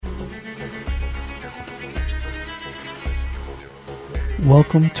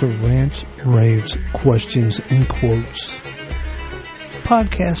Welcome to Rants, Raves, Questions, and Quotes.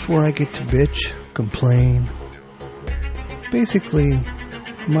 Podcast where I get to bitch, complain. Basically,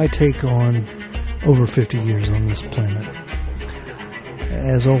 my take on over 50 years on this planet.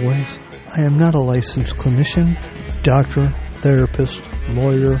 As always, I am not a licensed clinician, doctor, therapist,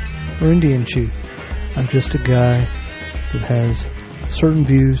 lawyer, or Indian chief. I'm just a guy that has certain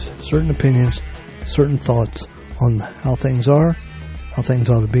views, certain opinions, certain thoughts on how things are, how things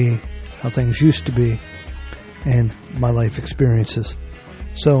ought to be, how things used to be, and my life experiences.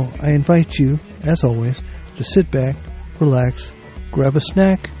 So I invite you, as always, to sit back, relax, grab a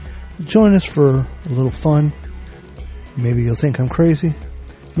snack, join us for a little fun. Maybe you'll think I'm crazy.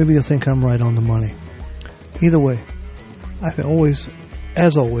 Maybe you'll think I'm right on the money. Either way,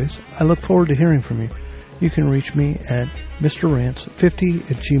 as always, I look forward to hearing from you. You can reach me at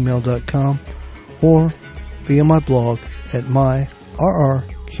mrrants50@gmail.com or via my blog at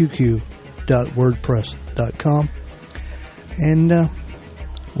myrrqq.wordpress.com. And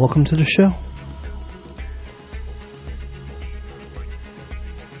welcome to the show.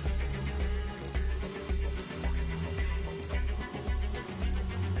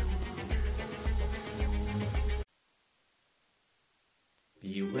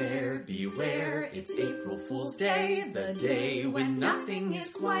 Beware, beware, it's April Fool's Day, the day when nothing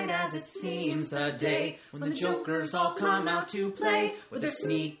is quite as it seems, the day when the jokers all come out to play with their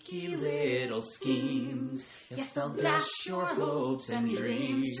sneaky little schemes. Yes, they'll dash your hopes and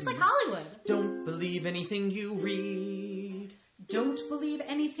dreams. Just like Hollywood. Don't believe anything you read. Don't believe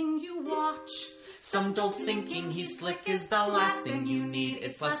anything you watch. Some dope thinking he's slick is the last thing you need.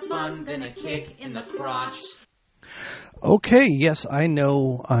 It's less fun than a kick in the crotch. Okay, yes, I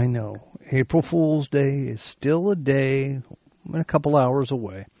know. April Fool's Day is still a day, a couple hours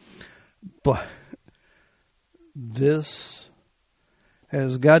away. But this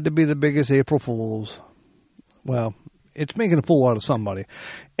has got to be the biggest April Fool's. Well, it's making a fool out of somebody.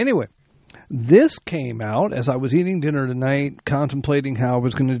 Anyway, this came out as I was eating dinner tonight, contemplating how I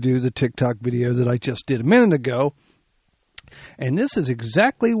was going to do the TikTok video that I just did a minute ago. And this is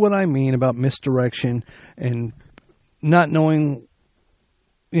exactly what I mean about misdirection and not knowing,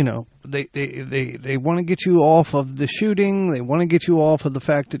 they want to get you off of the shooting. They want to get you off of the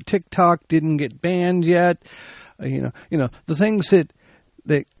fact that TikTok didn't get banned yet. The things that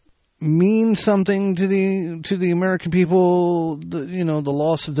mean something to the American people, the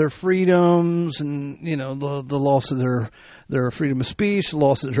loss of their freedoms and, the loss of their freedom of speech, the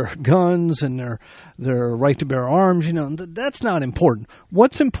loss of their guns and their right to bear arms, that's not important.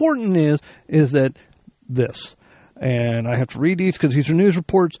 What's important is that this. And I have to read these because these are news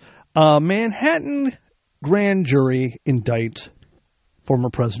reports. Manhattan grand jury indicts former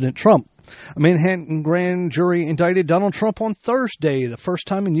President Trump. A Manhattan grand jury indicted Donald Trump on Thursday, the first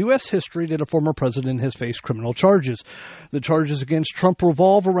time in U.S. history that a former president has faced criminal charges. The charges against Trump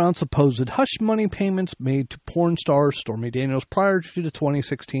revolve around supposed hush money payments made to porn star Stormy Daniels prior to the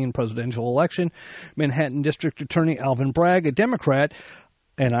 2016 presidential election. Manhattan District Attorney Alvin Bragg, a Democrat,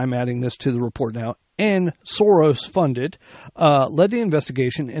 and I'm adding this to the report now, and Soros-funded, led the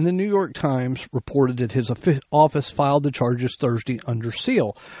investigation, and the New York Times reported that his office filed the charges Thursday under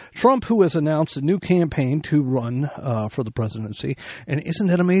seal. Trump, who has announced a new campaign to run for the presidency, and isn't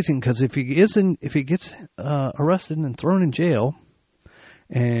that amazing? Because if he gets arrested and thrown in jail,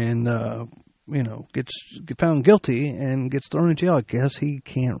 and gets found guilty and gets thrown in jail, I guess he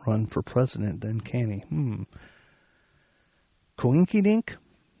can't run for president, then can he? Coinky dink?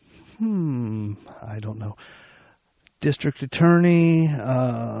 I don't know. District attorney,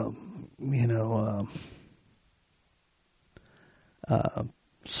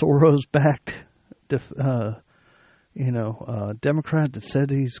 Soros-backed, Democrat that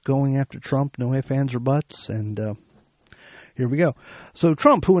said he's going after Trump, no ifs, ands, or buts, and here we go. So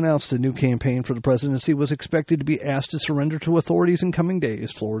Trump, who announced a new campaign for the presidency, was expected to be asked to surrender to authorities in coming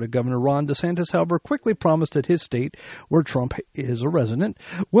days. Florida Governor Ron DeSantis, however, quickly promised that his state, where Trump is a resident,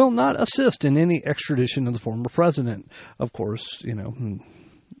 will not assist in any extradition of the former president. Of course,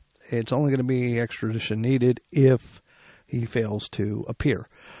 it's only going to be extradition needed if he fails to appear.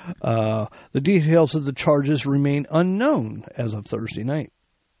 The details of the charges remain unknown as of Thursday night.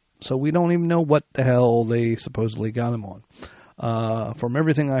 So we don't even know what the hell they supposedly got him on. From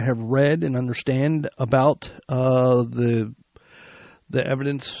everything I have read and understand about the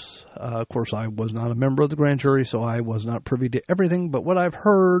evidence, of course, I was not a member of the grand jury, so I was not privy to everything. But what I've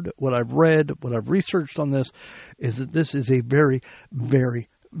heard, what I've read, what I've researched on this is that this is a very, very,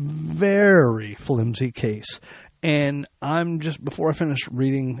 very flimsy case. And I'm just, before I finish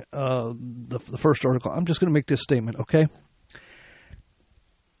reading the first article, I'm just going to make this statement, okay?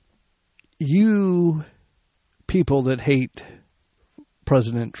 you people that hate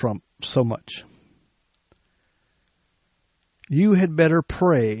President Trump so much, you had better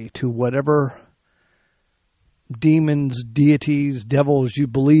pray to whatever demons, deities, devils you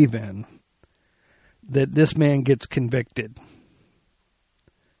believe in, that this man gets convicted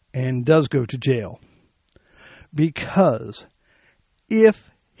and does go to jail. Because if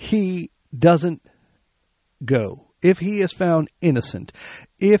he doesn't go, if he is found innocent,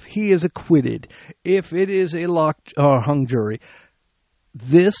 if he is acquitted, if it is a locked or hung jury,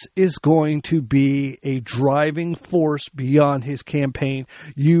 this is going to be a driving force beyond his campaign.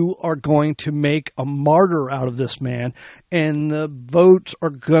 You are going to make a martyr out of this man, and the votes are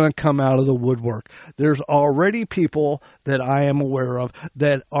going to come out of the woodwork. There's already people that I am aware of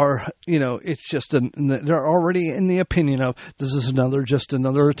that are, it's just, they're already in the opinion of this is just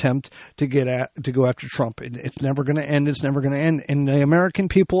another attempt to go after Trump. It's never going to end. It's never going to end. And the American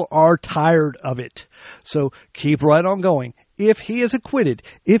people are tired of it. So keep right on going. If he is acquitted,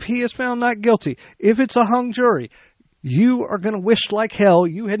 if he is found not guilty, if it's a hung jury, you are going to wish like hell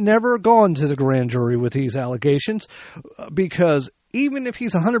you had never gone to the grand jury with these allegations, because even if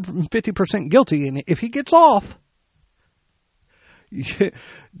he's 150% guilty and if he gets off,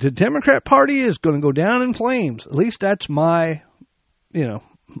 the Democrat Party is going to go down in flames. At least that's my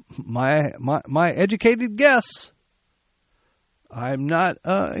educated guess. I'm not,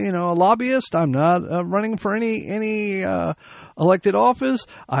 a lobbyist. I'm not running for any elected office.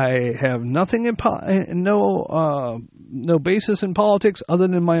 I have nothing no basis in politics other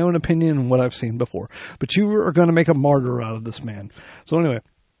than my own opinion and what I've seen before. But you are going to make a martyr out of this man. So anyway,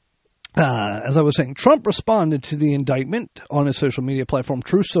 as I was saying, Trump responded to the indictment on his social media platform,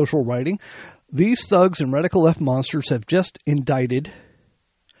 Truth Social, writing, "These thugs and radical left monsters have just indicted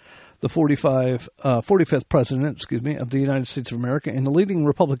the 45th president, of the United States of America, and the leading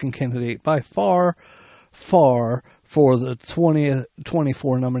Republican candidate by far for the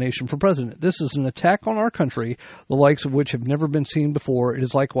 2024 nomination for president. This is an attack on our country, the likes of which have never been seen before. It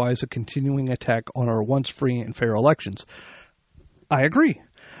is likewise a continuing attack on our once free and fair elections." I agree.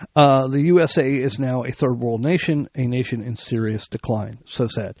 The USA is now a third world nation, a nation in serious decline. So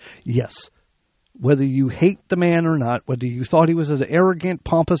sad. Yes. Whether you hate the man or not, whether you thought he was an arrogant,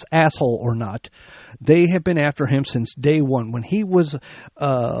 pompous asshole or not, they have been after him since day one. When he was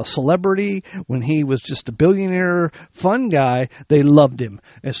a celebrity, when he was just a billionaire, fun guy, they loved him.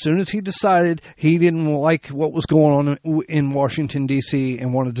 As soon as he decided he didn't like what was going on in Washington, D.C.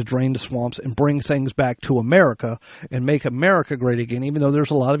 and wanted to drain the swamps and bring things back to America and make America great again, even though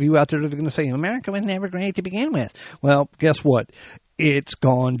there's a lot of you out there that are going to say, America was never great to begin with. Well, guess what? It's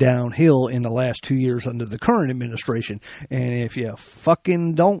gone downhill in the last 2 years under the current administration. And if you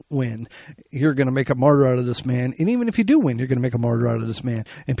fucking don't win, you're going to make a martyr out of this man. And even if you do win, you're going to make a martyr out of this man.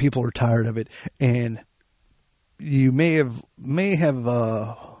 And people are tired of it. And you may have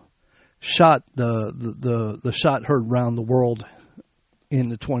shot the shot heard around the world in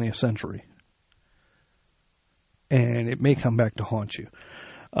the 20th century. And it may come back to haunt you.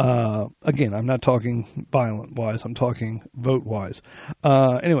 Again, I'm not talking violent-wise. I'm talking vote-wise.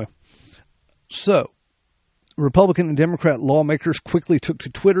 Anyway, so Republican and Democrat lawmakers quickly took to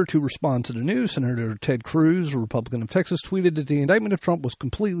Twitter to respond to the news. Senator Ted Cruz, a Republican of Texas, tweeted that the indictment of Trump was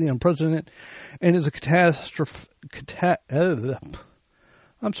completely unprecedented and is a catastrophic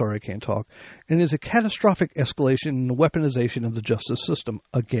escalation in the weaponization of the justice system.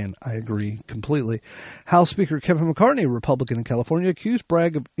 Again, I agree completely. House Speaker Kevin McCarthy, a Republican in California, accused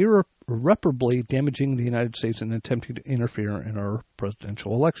Bragg of irreparably damaging the United States and attempting to interfere in our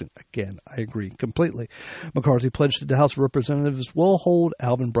presidential election. Again, I agree completely. McCarthy pledged that the House of Representatives will hold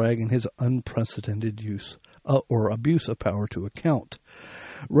Alvin Bragg in his unprecedented use or abuse of power to account.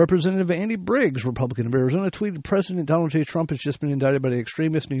 Representative Andy Briggs, Republican of Arizona, tweeted, "President Donald J. Trump has just been indicted by the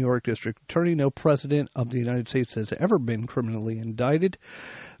extremist New York District Attorney. No president of the United States has ever been criminally indicted.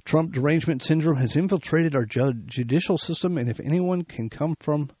 Trump derangement syndrome has infiltrated our judicial system, and if they can come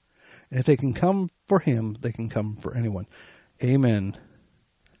for him, they can come for anyone." Amen.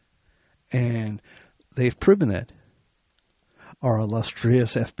 And they've proven that. Our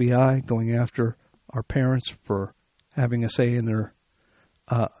illustrious FBI going after our parents for having a say in their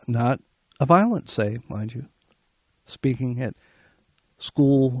not a violent say, mind you, speaking at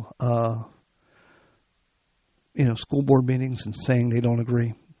school, school board meetings and saying they don't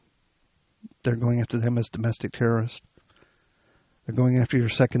agree. They're going after them as domestic terrorists. They're going after your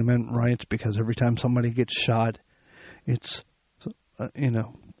Second Amendment rights because every time somebody gets shot, it's,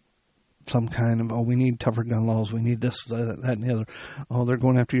 some kind of, we need tougher gun laws. We need this, that, and the other. They're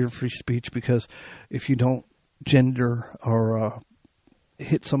going after your free speech because if you don't gender or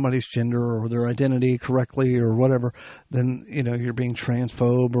hit somebody's gender or their identity correctly or whatever, then, you're being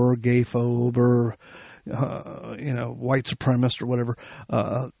transphobe or gayphobe or, white supremacist or whatever.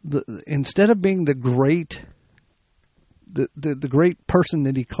 Instead of being the great person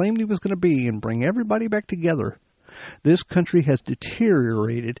that he claimed he was going to be and bring everybody back together, this country has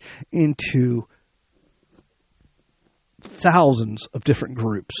deteriorated into thousands of different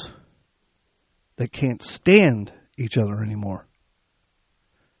groups that can't stand each other anymore.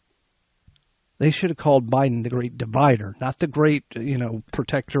 They should have called Biden the great divider, not the great,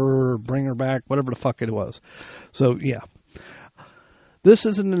 protector or bringer back, whatever the fuck it was. So, yeah. This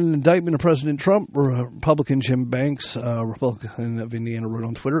isn't an indictment of President Trump. Republican Jim Banks, Republican of Indiana, wrote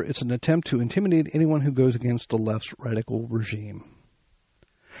on Twitter, it's an attempt to intimidate anyone who goes against the left's radical regime.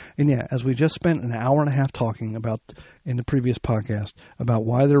 And yeah, as we just spent an hour and a half talking about in the previous podcast about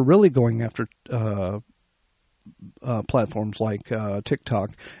why they're really going after platforms like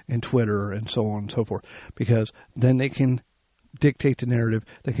TikTok and Twitter and so on and so forth, because then they can dictate the narrative.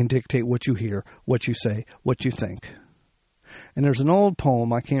 They can dictate what you hear, what you say, what you think. And there's an old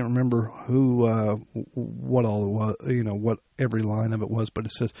poem, I can't remember what all it was, what every line of it was, but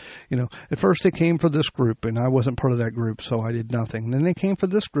it says, at first they came for this group and I wasn't part of that group, so I did nothing. And then they came for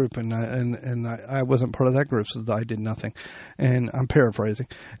this group and I wasn't part of that group, so I did nothing. And I'm paraphrasing.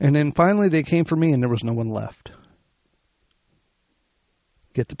 And then finally they came for me and there was no one left.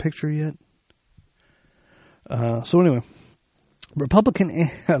 Get the picture yet? So anyway.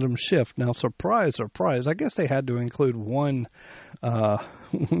 Republican Adam Schiff. Now, surprise, surprise. I guess they had to include one guy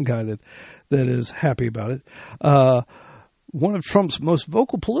that is happy about it. One of Trump's most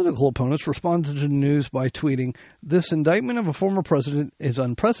vocal political opponents responded to the news by tweeting, "This indictment of a former president is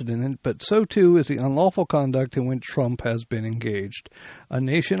unprecedented, but so too is the unlawful conduct in which Trump has been engaged. A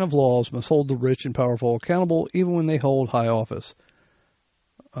nation of laws must hold the rich and powerful accountable even when they hold high office,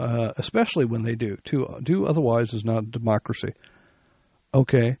 especially when they do. To do otherwise is not democracy."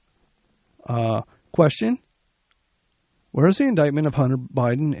 Okay. Question. Where's the indictment of Hunter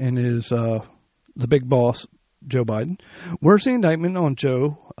Biden and his, the big boss, Joe Biden? Where's the indictment on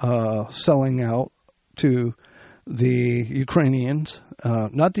Joe, selling out to the Ukrainians?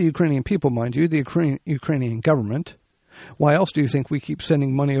 Not the Ukrainian people, mind you, the Ukrainian government. Why else do you think we keep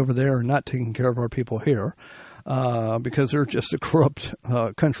sending money over there and not taking care of our people here? Because they're just a corrupt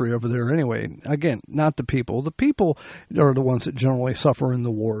country over there anyway. Again, not the people. The people are the ones that generally suffer in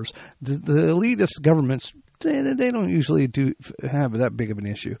the wars. The elitist governments, they don't usually have that big of an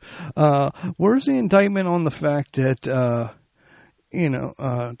issue. Where's the indictment on the fact that,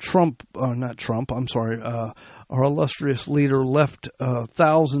 our illustrious leader left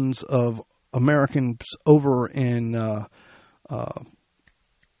thousands of Americans over in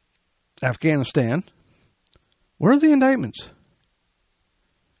Afghanistan? Where are the indictments?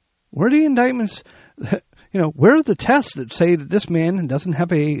 Where are the indictments? Where are the tests that say that this man doesn't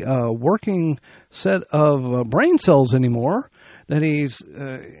have a working set of brain cells anymore? That he's,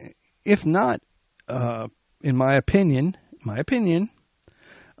 if not, in my opinion,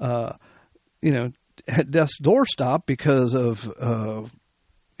 at death's doorstop because of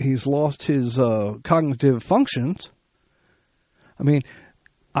he's lost his cognitive functions. I mean,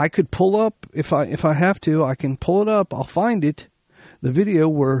 I could pull up, if I have to, I can pull it up. I'll find it. The video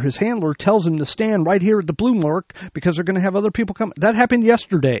where his handler tells him to stand right here at the blue mark because they're going to have other people come. That happened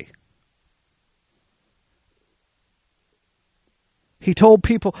yesterday. He told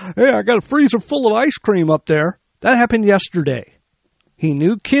people, "Hey, I got a freezer full of ice cream up there." That happened yesterday. He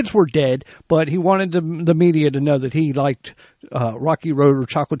knew kids were dead, but he wanted the media to know that he liked Rocky Road or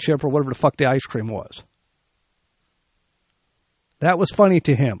chocolate chip or whatever the fuck the ice cream was. That was funny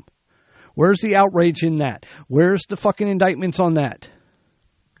to him. Where's the outrage in that? Where's the fucking indictments on that?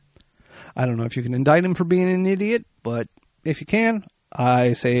 I don't know if you can indict him for being an idiot, but if you can,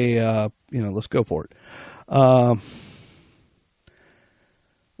 I say, let's go for it.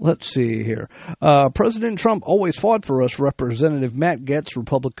 Let's see here. President Trump always fought for us. Representative Matt Gaetz,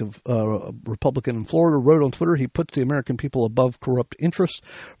 Republican in Florida, wrote on Twitter, he puts the American people above corrupt interests.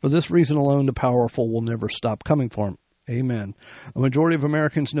 For this reason alone, the powerful will never stop coming for him. Amen. A majority of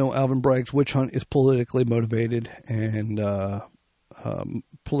Americans know Alvin Bragg's witch hunt is politically motivated and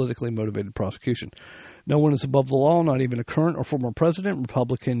politically motivated prosecution. No one is above the law, not even a current or former president.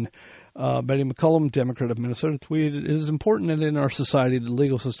 Republican Betty McCollum, Democrat of Minnesota, tweeted, "It is important that in our society the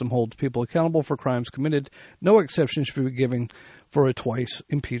legal system holds people accountable for crimes committed. No exception should be given for a twice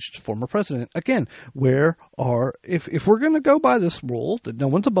impeached former president." Again, if we're going to go by this rule that no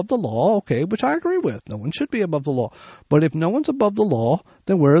one's above the law, okay, which I agree with, no one should be above the law. But if no one's above the law,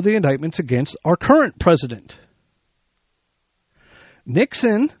 then where are the indictments against our current president?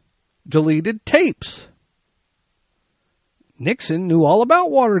 Nixon deleted tapes. Nixon knew all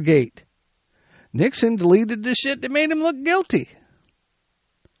about Watergate. Nixon deleted the shit that made him look guilty.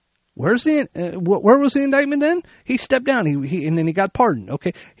 Where was the indictment then? He stepped down. He and then he got pardoned.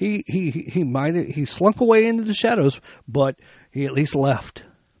 Okay, he slunk away into the shadows, but he at least left.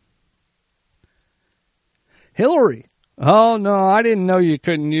 Hillary. Oh no, I didn't know you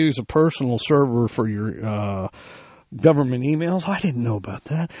couldn't use a personal server for your government emails. I didn't know about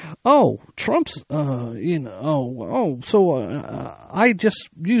that. Oh, Trump's. So I just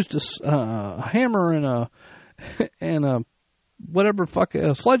used a hammer and a whatever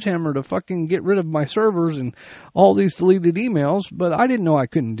a sledgehammer to fucking get rid of my servers and all these deleted emails, but I didn't know I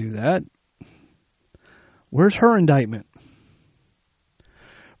couldn't do that. Where's her indictment?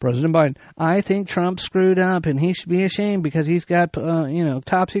 President Biden, I think Trump screwed up and he should be ashamed because he's got,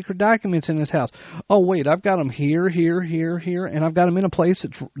 top secret documents in his house. Oh, wait, I've got them here, and I've got them in a place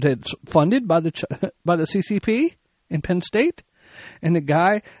that's funded by the CCP in Penn State. And the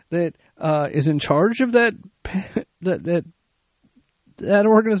guy that is in charge of that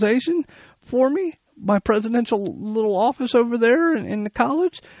organization for me, my presidential little office over there in the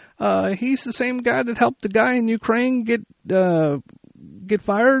college, he's the same guy that helped the guy in Ukraine get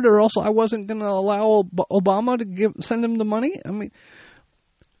fired, or else I wasn't going to allow Obama to send him the money. I mean,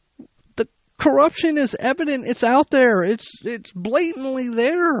 the corruption is evident. It's out there. It's blatantly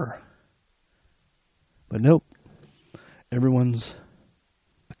there. But nope. Everyone's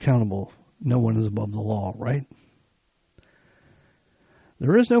accountable. No one is above the law, right?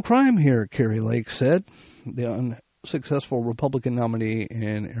 There is no crime here, Carrie Lake said. The unsuccessful Republican nominee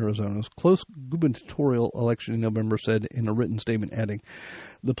in Arizona's close gubernatorial election in November said in a written statement, adding,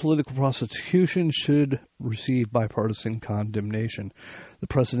 the political prosecution should receive bipartisan condemnation. The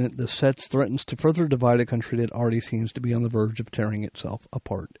precedent this sets threatens to further divide a country that already seems to be on the verge of tearing itself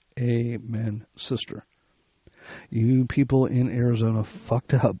apart. Amen, sister. You people in Arizona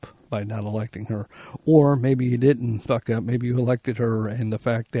fucked up by not electing her. Or maybe you didn't fuck up. Maybe you elected her, and the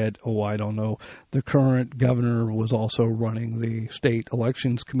fact that, I don't know, the current governor was also running the state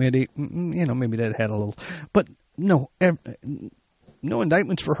elections committee, maybe that had a little. But no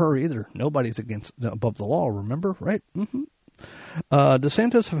indictments for her either. Nobody's above the law, remember, right? Mm-hmm.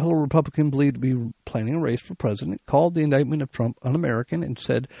 DeSantis, a fellow Republican believed to be planning a race for president, called the indictment of Trump un-American and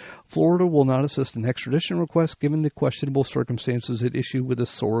said Florida will not assist an extradition request given the questionable circumstances at issue with a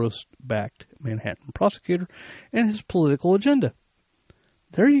Soros-backed Manhattan prosecutor and his political agenda.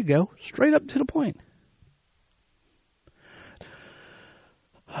 There you go, straight up to the point.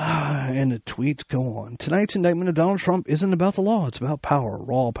 And the tweets go on. Tonight's indictment of Donald Trump isn't about the law. It's about power,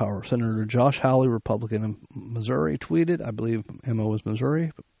 raw power. Senator Josh Hawley, Republican of Missouri, tweeted, I believe MO was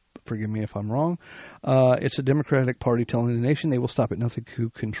Missouri, but forgive me if I'm wrong. It's a Democratic Party telling the nation they will stop at nothing to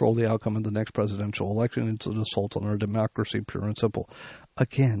control the outcome of the next presidential election. It's an assault on our democracy, pure and simple.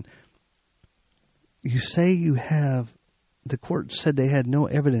 Again, you say you have, the court said they had no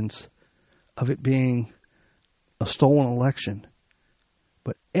evidence of it being a stolen election.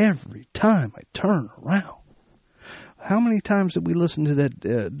 But every time I turn around, how many times did we listen to that?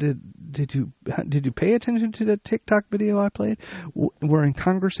 Did you pay attention to that TikTok video I played? Where in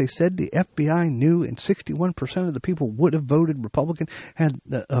Congress they said the FBI knew, and 61% of the people would have voted Republican,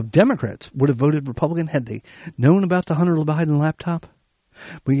 of Democrats would have voted Republican had they known about the Hunter Biden laptop.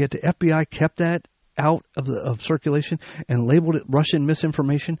 But yet the FBI kept that out of circulation and labeled it Russian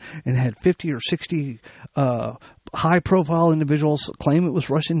misinformation, and had 50 or 60 high-profile individuals claim it was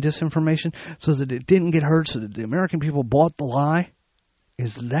Russian disinformation so that it didn't get heard, so that the American people bought the lie.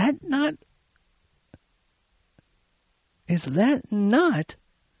 Is that not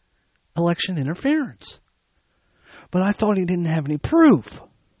election interference? But I thought he didn't have any proof.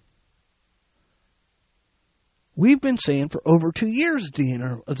 We've been saying for over 2 years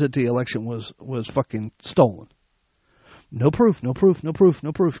that the election was fucking stolen. No proof. Nope.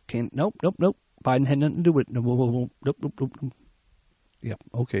 Biden had nothing to do with it. Nope. Yeah,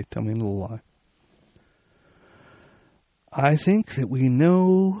 okay, tell me a little lie. I think what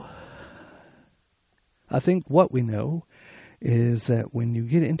we know is that when you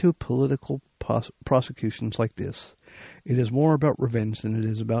get into political prosecutions like this, it is more about revenge than it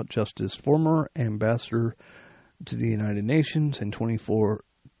is about justice. Former ambassador to the United Nations and 2024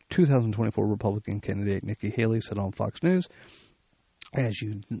 Republican candidate Nikki Haley said on Fox News, as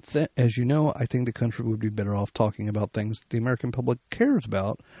you know, I think the country would be better off talking about things the American public cares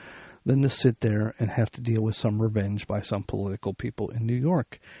about than to sit there and have to deal with some revenge by some political people in New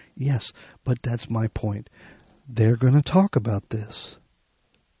York. Yes, but that's my point. They're going to talk about this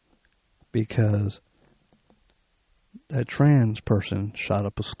because that trans person shot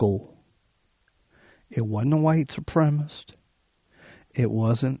up a school. It wasn't a white supremacist. It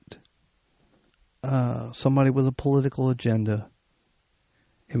wasn't somebody with a political agenda.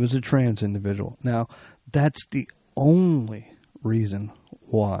 It was a trans individual. Now, that's the only reason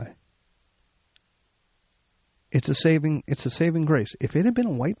why. It's a saving grace. If it had been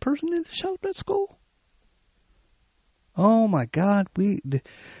a white person that shot up at school, oh my God,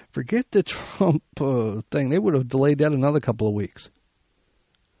 forget the Trump thing. They would have delayed that another couple of weeks.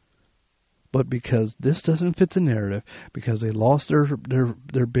 But because this doesn't fit the narrative, because they lost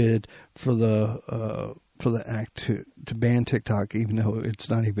their bid for the act to ban TikTok, even though it's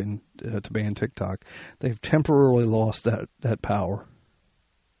not even to ban TikTok, they've temporarily lost that power.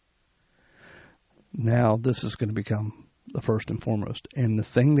 Now this is going to become the first and foremost. And the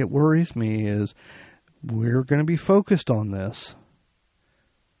thing that worries me is we're going to be focused on this.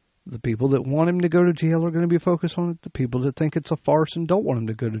 The people that want him to go to jail are going to be focused on it. The people that think it's a farce and don't want him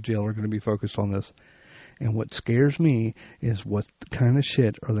to go to jail are going to be focused on this. And what scares me is what kind of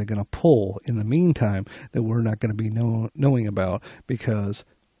shit are they going to pull in the meantime that we're not going to be knowing about because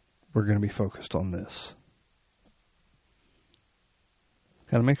we're going to be focused on this.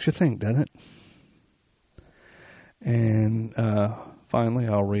 Kind of makes you think, doesn't it? And finally,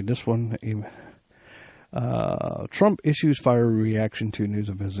 I'll read this one. Trump issues fiery reaction to news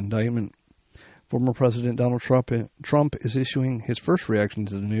of his indictment. Former President Donald Trump is issuing his first reaction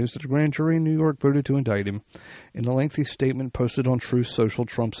to the news that a grand jury in New York voted to indict him. In a lengthy statement posted on Truth Social,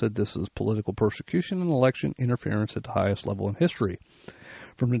 Trump said this is political persecution and election interference at the highest level in history.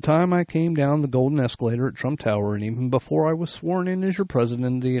 From the time I came down the golden escalator at Trump Tower, and even before I was sworn in as your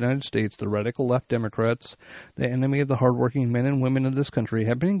president of the United States, the radical left Democrats, the enemy of the hardworking men and women of this country,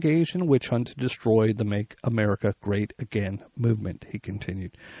 have been engaged in a witch hunt to destroy the Make America Great Again movement, he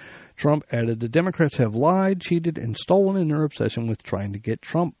continued. Trump added, the Democrats have lied, cheated, and stolen in their obsession with trying to get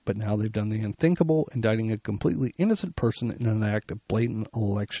Trump, but now they've done the unthinkable, indicting a completely innocent person in an act of blatant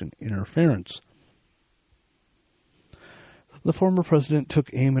election interference. The former president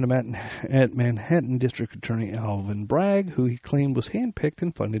took aim at Manhattan District Attorney Alvin Bragg, who he claimed was handpicked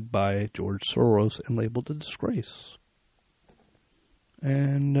and funded by George Soros and labeled a disgrace.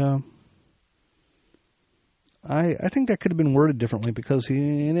 And I think that could have been worded differently because it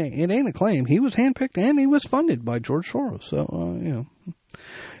ain't a claim. He was handpicked and he was funded by George Soros. So,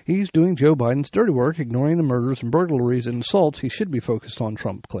 he's doing Joe Biden's dirty work, ignoring the murders and burglaries and assaults he should be focused on,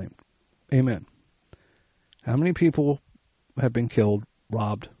 Trump claimed. Amen. How many people have been killed,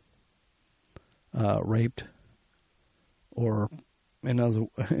 robbed, raped, or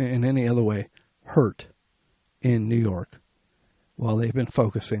in any other way hurt in New York while they've been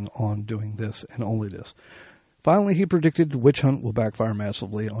focusing on doing this and only this? Finally, he predicted the witch hunt will backfire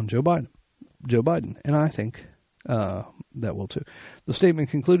massively on Joe Biden, and I think that will too. The statement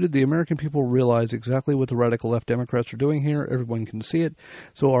concluded, the American people realize exactly what the radical left Democrats are doing here. Everyone can see it.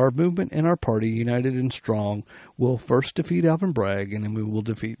 So our movement and our party, united and strong, will first defeat Alvin Bragg, and then we will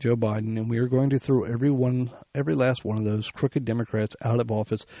defeat Joe Biden, and we are going to throw every last one of those crooked Democrats out of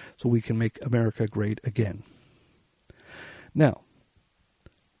office so we can make America great again. Now,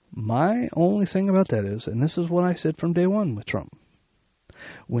 my only thing about that is, and this is what I said from day one with Trump,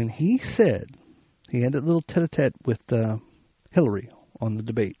 when he said, he had that little tete-a-tete with Hillary on the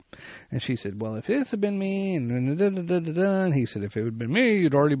debate. And she said, well, if this had been me, and he said, if it had been me,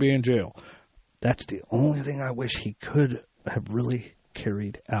 you'd already be in jail. That's the only thing I wish he could have really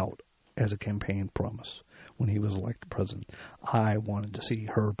carried out as a campaign promise when he was elected president. I wanted to see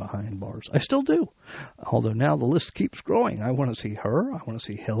her behind bars. I still do. Although now the list keeps growing. I want to see her. I want to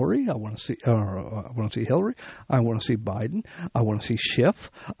see Hillary. I want to see Hillary. I want to see Biden. I want to see Schiff.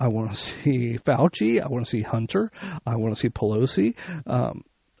 I want to see Fauci. I want to see Hunter. I want to see Pelosi.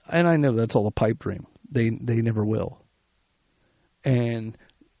 And I know that's all a pipe dream. They never will. And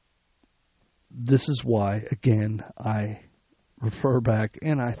this is why, again, I refer back,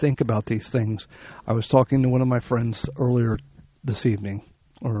 and I think about these things. I was talking to one of my friends earlier this evening,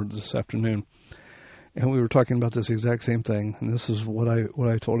 or this afternoon, and we were talking about this exact same thing, and this is what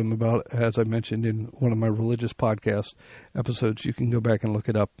I told him about, as I mentioned in one of my religious podcast episodes. You can go back and look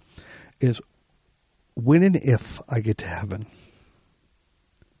it up, is when and if I get to heaven,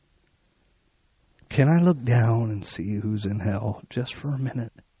 can I look down and see who's in hell just for a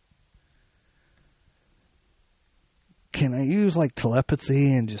minute? Can I use like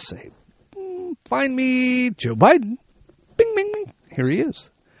telepathy and just say, find me Joe Biden? Bing, bing, bing. Here he is.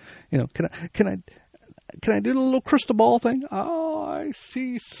 Can I do the little crystal ball thing? Oh, I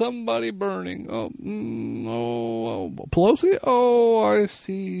see somebody burning. Pelosi? Oh, I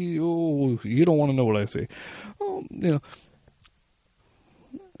see. Oh, you don't want to know what I see. Oh,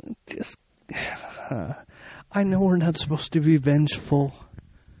 just, I know we're not supposed to be vengeful.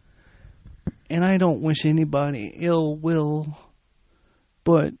 And I don't wish anybody ill will.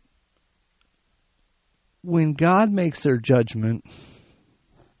 But when God makes their judgment,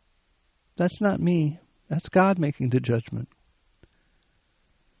 that's not me. That's God making the judgment.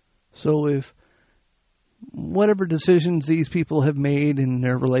 So if whatever decisions these people have made in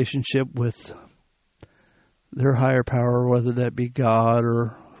their relationship with their higher power, whether that be God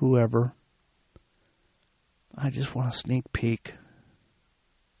or whoever, I just want a sneak peek.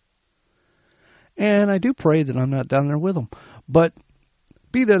 And I do pray that I'm not down there with them. But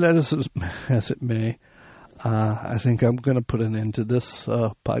be that as it may, I think I'm going to put an end to this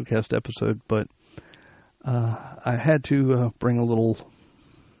podcast episode. But I had to bring a little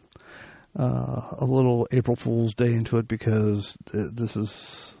April Fool's Day into it, because this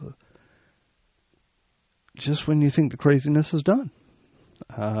is just when you think the craziness is done.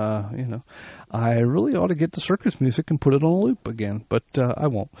 I really ought to get the circus music and put it on a loop again, but I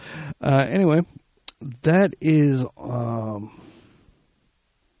won't. Anyway, that is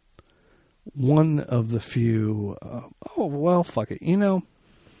one of the few. Fuck it.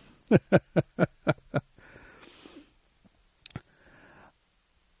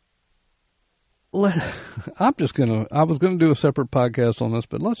 I was gonna do a separate podcast on this,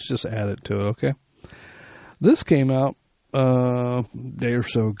 but let's just add it to it, okay? This came out a day or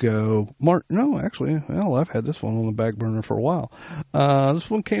so ago. I've had this one on the back burner for a while. This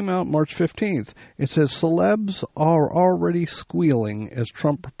one came out March 15th. It says, celebs are already squealing as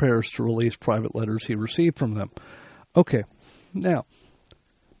Trump prepares to release private letters he received from them. Okay, now,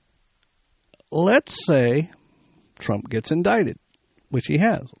 let's say Trump gets indicted, which he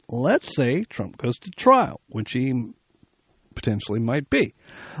has. Let's say Trump goes to trial, which he potentially might be.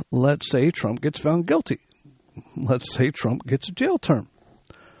 Let's say Trump gets found guilty. Let's say Trump gets a jail term.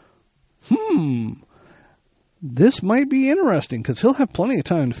 This might be interesting, because he'll have plenty of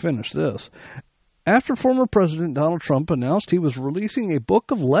time to finish this. After former President Donald Trump announced he was releasing a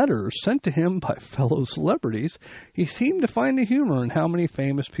book of letters sent to him by fellow celebrities, he seemed to find the humor in how many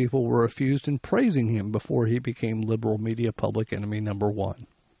famous people were effused in praising him before he became liberal media public enemy number one.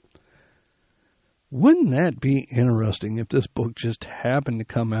 Wouldn't that be interesting if this book just happened to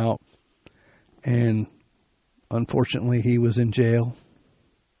come out and unfortunately he was in jail?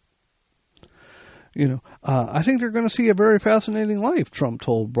 I think they're going to see a very fascinating life, Trump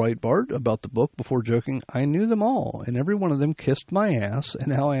told Breitbart about the book before joking, "I knew them all, and every one of them kissed my ass, and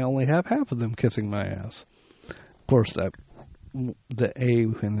now I only have half of them kissing my ass." Of course, the A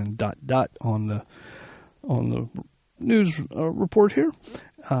and then ... on the news report here.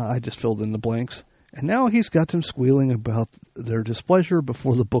 I just filled in the blanks. And now he's got them squealing about their displeasure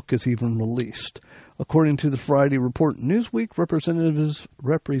before the book is even released. According to the Friday report, Newsweek representatives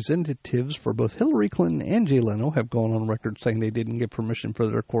for both Hillary Clinton and Jay Leno have gone on record saying they didn't get permission for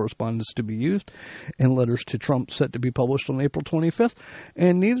their correspondence to be used in letters to Trump set to be published on April 25th,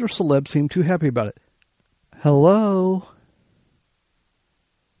 and neither celeb seemed too happy about it. Hello?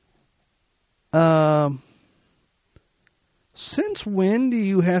 Since when do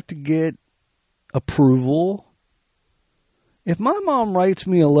you have to get approval? If my mom writes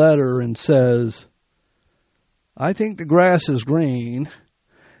me a letter and says, "I think the grass is green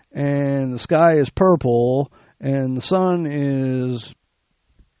and the sky is purple and the sun is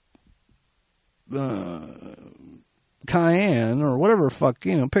cayenne," or whatever pick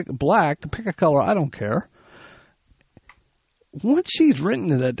a color, I don't care. Once she's written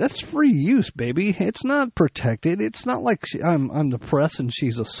that, that's free use, baby. It's not protected. It's not like I'm the press and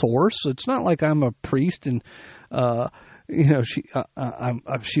she's a source. It's not like I'm a priest and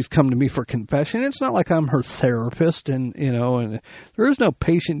she's come to me for confession. It's not like I'm her therapist and there is no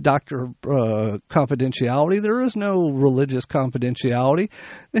patient-doctor confidentiality. There is no religious confidentiality.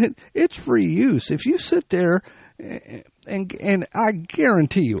 It's free use. If you sit there and I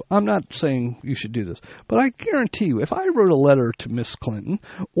guarantee you, I'm not saying you should do this, but I guarantee you, if I wrote a letter to Miss Clinton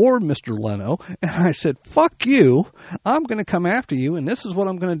or Mr. Leno and I said, "Fuck you, I'm going to come after you and this is what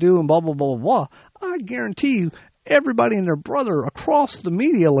I'm going to do," and blah, blah, blah, blah, blah, I guarantee you everybody and their brother across the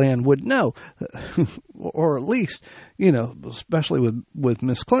media land would know, or at least, especially with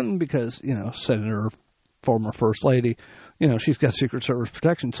Miss Clinton, because, Senator, former First Lady, she's got Secret Service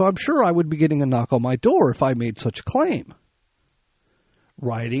protection. So I'm sure I would be getting a knock on my door if I made such a claim.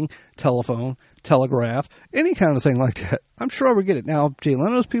 writing, telephone, telegraph, any kind of thing like that. I'm sure I would get it. Now, Jay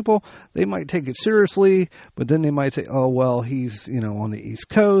Leno's people, they might take it seriously, but then they might say, oh, well, he's, on the East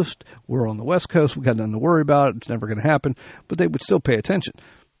Coast. We're on the West Coast. We got nothing to worry about. It's never going to happen. But they would still pay attention.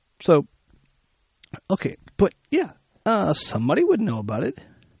 So, okay. But, yeah, somebody would know about it.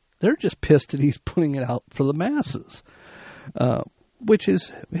 They're just pissed that he's putting it out for the masses, which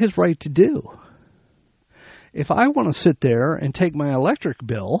is his right to do. If I want to sit there and take my electric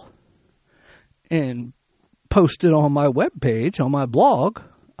bill and post it on my webpage, on my blog,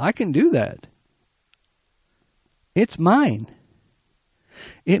 I can do that. It's mine.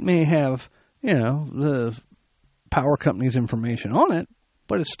 It may have, the power company's information on it,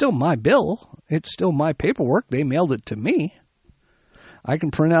 but it's still my bill. It's still my paperwork. They mailed it to me. I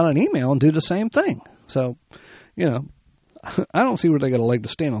can print out an email and do the same thing. So, I don't see where they got a leg to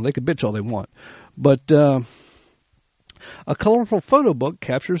stand on. They could bitch all they want. But a colorful photo book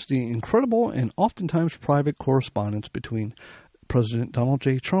captures the incredible and oftentimes private correspondence between President Donald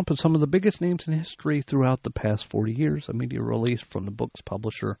J. Trump and some of the biggest names in history throughout the past 40 years. A media release from the book's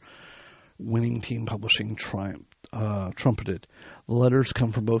publisher, Winning Team Publishing, trumpeted. The letters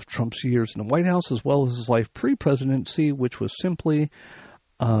come from both Trump's years in the White House as well as his life pre-presidency, which was simply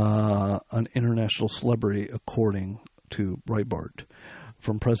an international celebrity, according to Breitbart.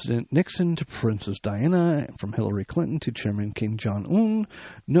 From President Nixon to Princess Diana, and from Hillary Clinton to Chairman Kim Jong-un,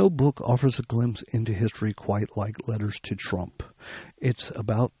 no book offers a glimpse into history quite like Letters to Trump. It's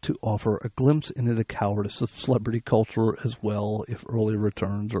about to offer a glimpse into the cowardice of celebrity culture as well, if early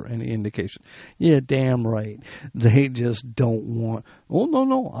returns are any indication. Yeah, damn right. They just don't want,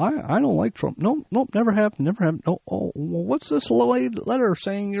 no, I don't like Trump. No, never have. Oh, well, what's this letter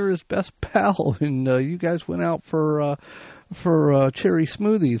saying you're his best pal and you guys went out for cherry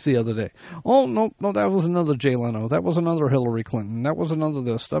smoothies the other day? Oh, no, that was another Jay Leno. That was another Hillary Clinton. That was another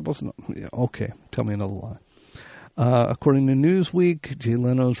this. That was okay, tell me another lie. According to Newsweek, Jay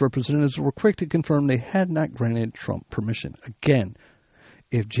Leno's representatives were quick to confirm they had not granted Trump permission. Again,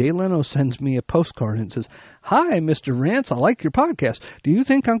 if Jay Leno sends me a postcard and says, "Hi, Mr. Rance, I like your podcast. Do you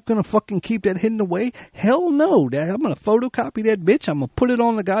think I'm going to fucking keep that hidden away?" Hell no, Dad. I'm going to photocopy that bitch. I'm going to put it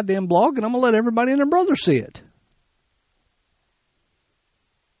on the goddamn blog, and I'm going to let everybody and their brother see it.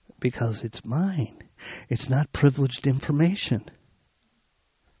 Because it's mine. It's not privileged information.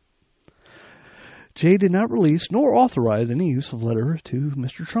 Jay did not release nor authorize any use of letter to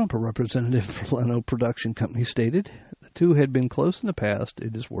Mr. Trump, a representative for Leno Production Company stated. The two had been close in the past,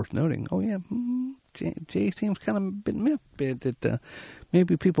 it is worth noting. Oh, yeah, Jay seems kind of a bit miffed that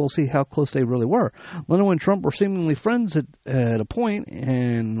maybe people will see how close they really were. Leno and Trump were seemingly friends at a point,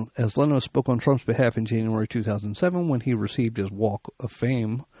 and as Leno spoke on Trump's behalf in January 2007 when he received his Walk of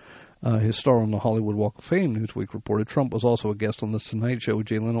Fame, his star on the Hollywood Walk of Fame, Newsweek reported. Trump was also a guest on The Tonight Show with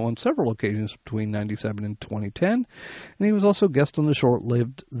Jay Leno on several occasions between 1997 and 2010, and he was also a guest on the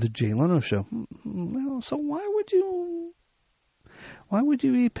short-lived The Jay Leno Show. So why would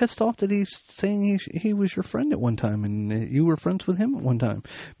you be pissed off that he's saying he was your friend at one time and you were friends with him at one time?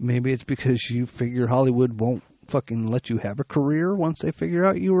 Maybe it's because you figure Hollywood won't fucking let you have a career once they figure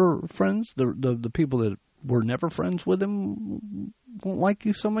out you were friends. The people that were never friends with him won't like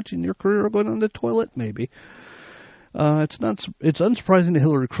you so much in your career going on the toilet, maybe. It's unsurprising that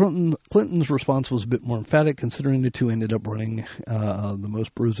Hillary Clinton's response was a bit more emphatic, considering the two ended up running the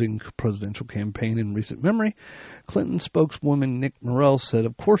most bruising presidential campaign in recent memory. Clinton spokeswoman Nick Morrell said,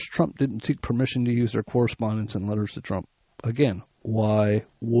 "Of course Trump didn't seek permission to use their correspondence and letters to Trump." Again, why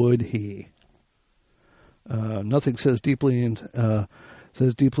would he? Nothing says deeply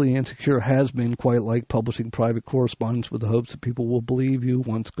insecure has been quite like publishing private correspondence with the hopes that people will believe you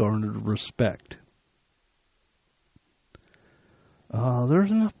once garnered respect.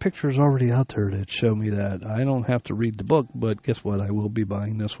 There's enough pictures already out there that show me that. I don't have to read the book, but guess what? I will be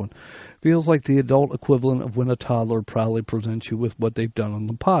buying this one. Feels like the adult equivalent of when a toddler proudly presents you with what they've done on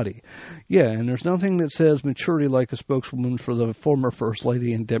the potty. Yeah, and there's nothing that says maturity like a spokeswoman for the former First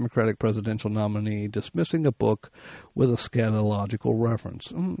Lady and Democratic presidential nominee dismissing a book with a scatological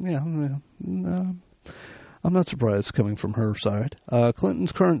reference. I'm not surprised coming from her side.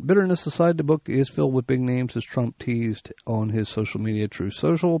 Clinton's current bitterness aside, the book is filled with big names as Trump teased on his social media Truth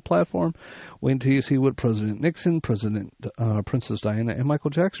Social platform. Wait until you see what President Nixon, Princess Diana, and Michael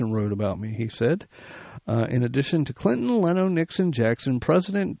Jackson wrote about me, he said. In addition to Clinton, Leno, Nixon, Jackson,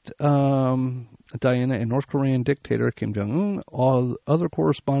 President Diana, and North Korean dictator Kim Jong-un, all other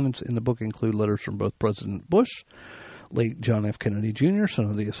correspondents in the book include letters from both President Bush, late John F. Kennedy Jr., son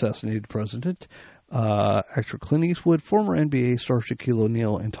of the assassinated president, Actor Clint Eastwood, former NBA star Shaquille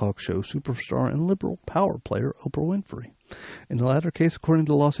O'Neal, and talk show superstar and liberal power player Oprah Winfrey. In the latter case, according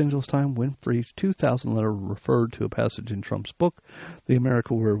to the Los Angeles Times, Winfrey's 2000 letter referred to a passage in Trump's book, The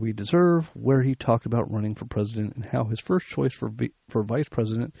America Where We Deserve, where he talked about running for president and how his first choice for vice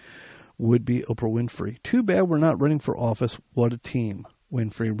president would be Oprah Winfrey. Too bad we're not running for office. What a team,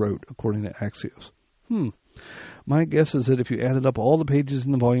 Winfrey wrote, according to Axios. My guess is that if you added up all the pages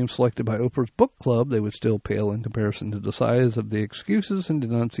in the volume selected by Oprah's book club, they would still pale in comparison to the size of the excuses and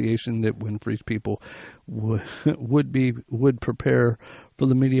denunciation that Winfrey's people would prepare for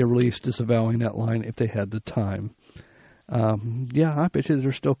the media release disavowing that line if they had the time. I bet you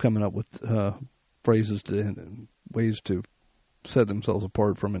they're still coming up with phrases and ways to set themselves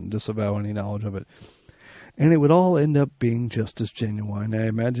apart from it and disavow any knowledge of it. And it would all end up being just as genuine, I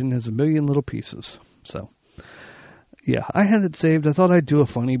imagine, as a million little pieces. So, yeah, I had it saved. I thought I'd do a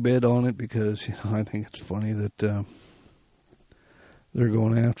funny bit on it because, I think it's funny that they're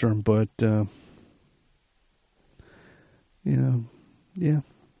going after him. But,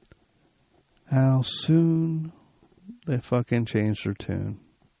 how soon they fucking changed their tune.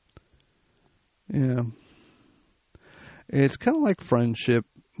 Yeah. It's kind of like friendship.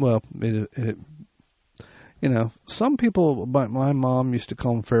 Well, some people, my mom used to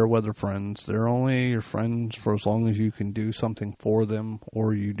call them fair weather friends. They're only your friends for as long as you can do something for them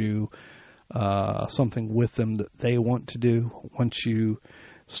or you do something with them that they want to do. Once you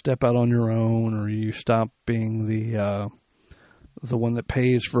step out on your own or you stop being the one that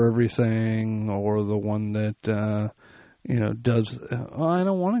pays for everything or the one that, does, I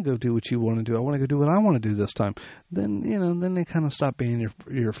don't want to go do what you want to do. I want to go do what I want to do this time. Then they kind of stop being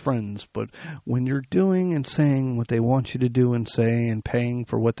your friends. But when you're doing and saying what they want you to do and say and paying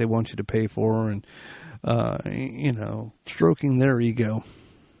for what they want you to pay for and, stroking their ego,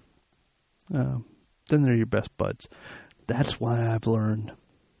 then they're your best buds. That's why I've learned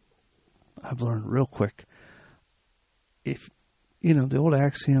real quick. If, the old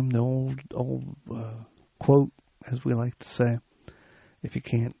axiom, the old quote, as we like to say, if you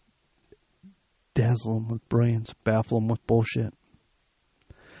can't dazzle them with brilliance, baffle them with bullshit.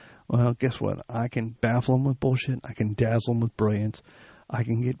 Well, guess what? I can baffle them with bullshit. I can dazzle them with brilliance. I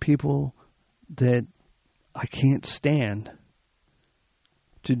can get people that I can't stand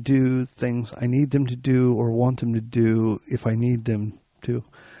to do things I need them to do or want them to do if I need them to.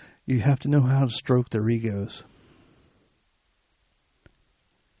 You have to know how to stroke their egos.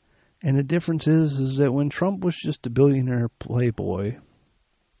 And the difference is that when Trump was just a billionaire playboy,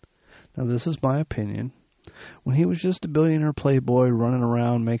 now this is my opinion, when he was just a billionaire playboy running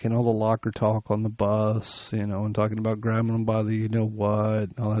around making all the locker talk on the bus, and talking about grabbing them by the you-know-what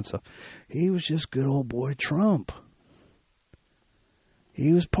and all that stuff, he was just good old boy Trump.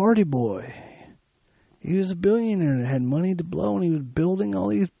 He was party boy. He was a billionaire that had money to blow, and he was building all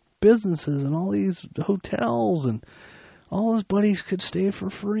these businesses and all these hotels, and all his buddies could stay for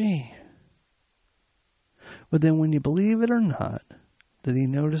free. But then when you believe it or not, that he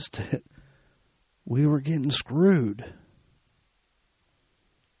noticed that we were getting screwed.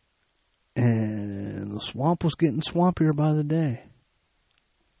 And the swamp was getting swampier by the day.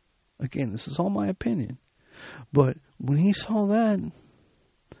 Again, this is all my opinion. But when he saw that,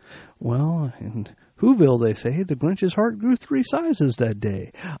 well, in Whoville they say, the Grinch's heart grew 3 sizes that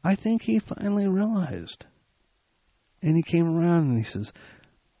day. I think he finally realized. And he came around and he says,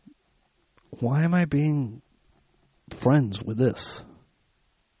 why am I being friends with this?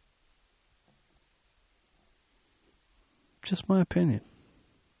 Just my opinion.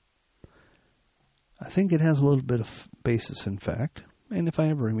 I think it has a little bit of basis in fact. And if I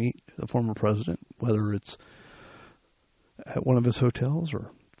ever meet the former president, whether it's at one of his hotels or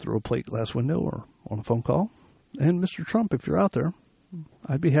through a plate glass window or on a phone call, and Mr. Trump, if you're out there,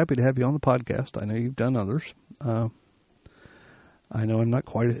 I'd be happy to have you on the podcast. I know you've done others. I know I'm not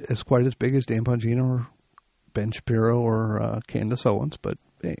quite as big as Dan Bongino or Ben Shapiro or Candace Owens, but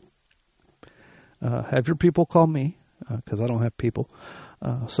hey, have your people call me because I don't have people.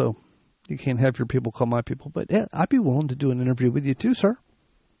 So you can't have your people call my people. But yeah, I'd be willing to do an interview with you too, sir.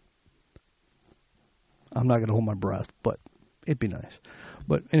 I'm not going to hold my breath, but it'd be nice.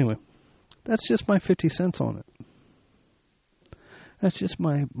 But anyway, that's just my 50 cents on it. That's just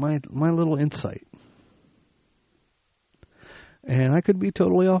my little insight. And I could be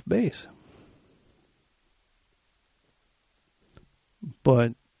totally off base.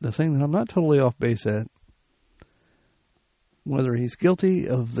 But the thing that I'm not totally off base at, whether he's guilty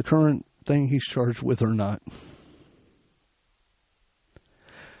of the current thing he's charged with or not,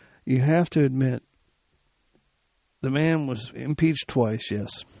 you have to admit the man was impeached twice,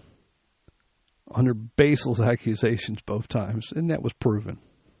 yes, under baseless accusations both times, and that was proven.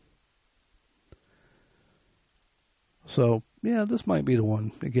 So, yeah, this might be the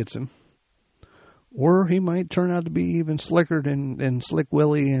one that gets him. Or he might turn out to be even slicker than Slick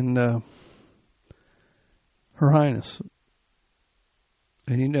Willie and Her Highness.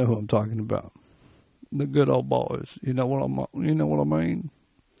 And you know who I'm talking about. The good old boys. You know what I mean?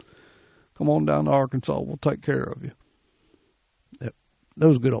 Come on down to Arkansas. We'll take care of you. Yep.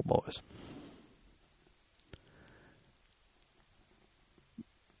 Those good old boys.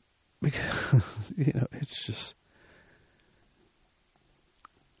 Because, it's just...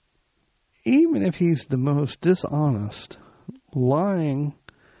 Even if he's the most dishonest, lying,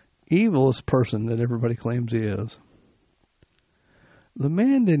 evilest person that everybody claims he is, the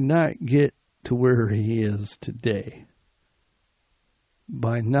man did not get to where he is today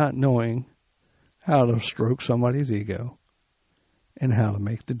by not knowing how to stroke somebody's ego and how to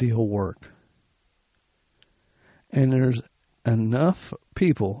make the deal work. And there's enough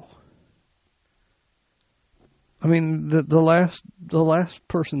people. I mean, the last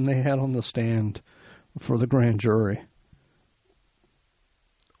person they had on the stand for the grand jury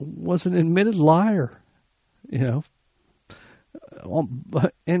was an admitted liar, and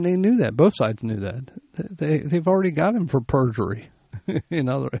they knew that. Both sides knew that. They've already got him for perjury in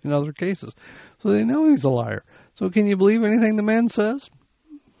other cases, so they know he's a liar. So can you believe anything the man says?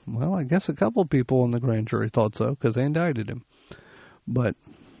 Well, I guess a couple people in the grand jury thought so because they indicted him, but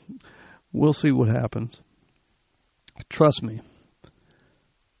we'll see what happens. Trust me,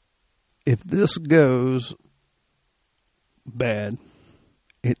 if this goes bad,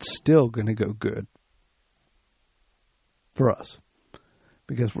 it's still going to go good for us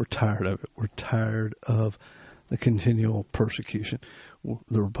because we're tired of it. We're tired of the continual persecution.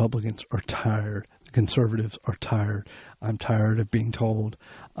 The Republicans are tired. The conservatives are tired. I'm tired of being told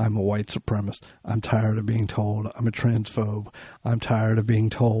I'm a white supremacist. I'm tired of being told I'm a transphobe. I'm tired of being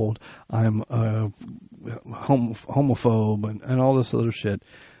told I'm a homophobe and all this other shit.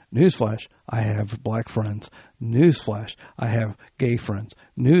 Newsflash, I have black friends. Newsflash, I have gay friends.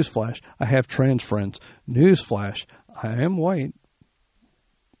 Newsflash, I have trans friends. Newsflash, I am white.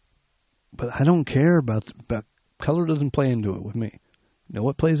 But I don't care about color. Doesn't play into it with me. You know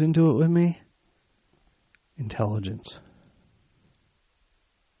what plays into it with me? Intelligence.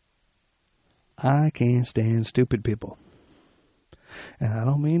 I can't stand stupid people. And I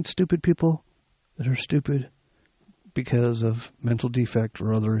don't mean stupid people that are stupid because of mental defect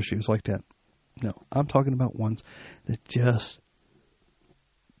or other issues like that. No, I'm talking about ones that just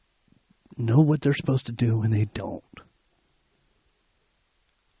know what they're supposed to do and they don't.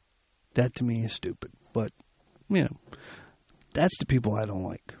 That to me is stupid. But, that's the people I don't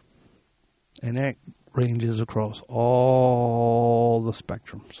like. And that ranges across all the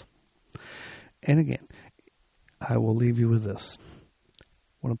spectrums. And again, I will leave you with this.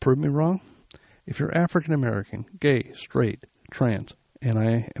 Want to prove me wrong? If you're African American, gay, straight, trans, and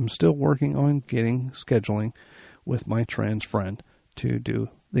I am still working on scheduling with my trans friend to do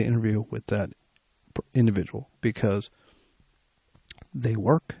the interview with that individual because they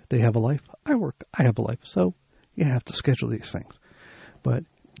work, they have a life, I work, I have a life. So you have to schedule these things. But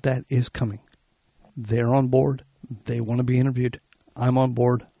that is coming. They're on board. They want to be interviewed. I'm on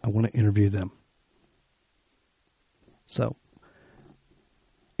board. I want to interview them. So,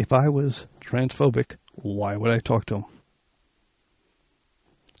 if I was transphobic, why would I talk to them?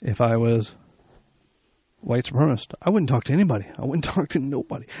 If I was white supremacist, I wouldn't talk to anybody. I wouldn't talk to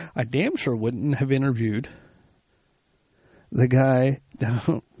nobody. I damn sure wouldn't have interviewed the guy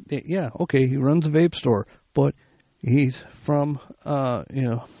down. Yeah, okay, he runs a vape store, but he's from,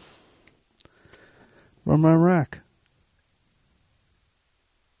 from Iraq.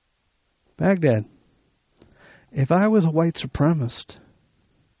 Baghdad. If I was a white supremacist,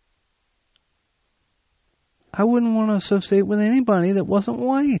 I wouldn't want to associate with anybody that wasn't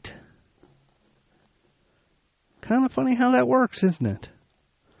white. Kind of funny how that works, isn't it?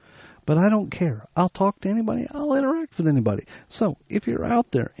 But I don't care. I'll talk to anybody. I'll interact with anybody. So, if you're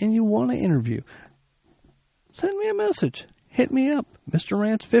out there and you want to interview, send me a message. Hit me up,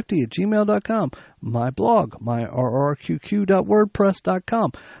 mrrance50@gmail.com. My blog,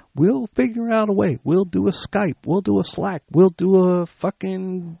 myrrqq.wordpress.com. We'll figure out a way. We'll do a Skype. We'll do a Slack. We'll do a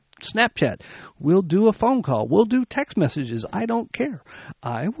fucking Snapchat. We'll do a phone call. We'll do text messages. I don't care.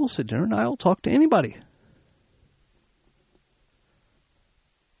 I will sit there and I'll talk to anybody.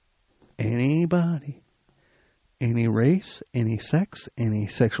 Anybody. Any race, any sex, any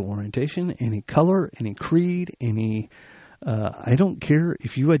sexual orientation, any color, any creed, any... I don't care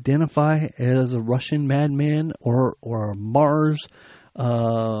if you identify as a Russian madman or a Mars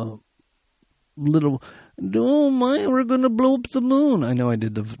little, oh my, we're going to blow up the moon. I know I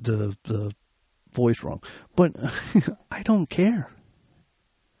did the voice wrong, but I don't care.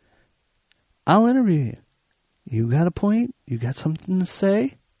 I'll interview you. You got a point? You got something to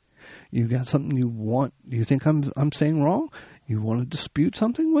say? You got something you think I'm saying wrong? You want to dispute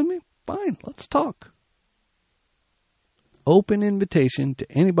something with me? Fine, let's talk. Open invitation to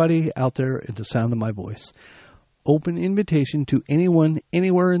anybody out there at the sound of my voice. Open invitation to anyone,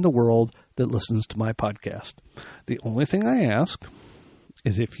 anywhere in the world that listens to my podcast. The only thing I ask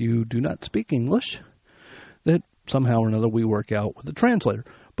is if you do not speak English, that somehow or another we work out with the translator.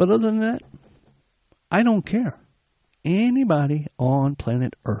 But other than that, I don't care. Anybody on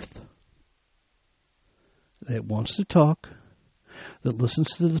planet Earth that wants to talk, that listens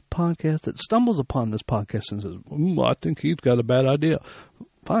to this podcast, that stumbles upon this podcast and says, I think he's got a bad idea.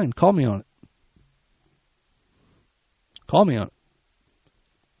 Fine, call me on it. Call me on it.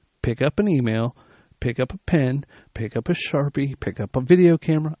 Pick up an email, pick up a pen, pick up a Sharpie, pick up a video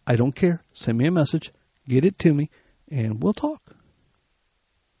camera. I don't care. Send me a message, get it to me, and we'll talk.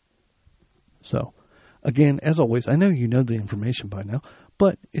 So, again, as always, I know you know the information by now,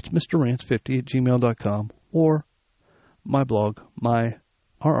 but it's mrrance50@gmail.com or my blog,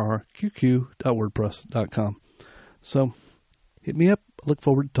 myrrqq.wordpress.com. So, hit me up. I look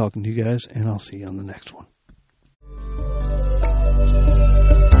forward to talking to you guys, and I'll see you on the next one.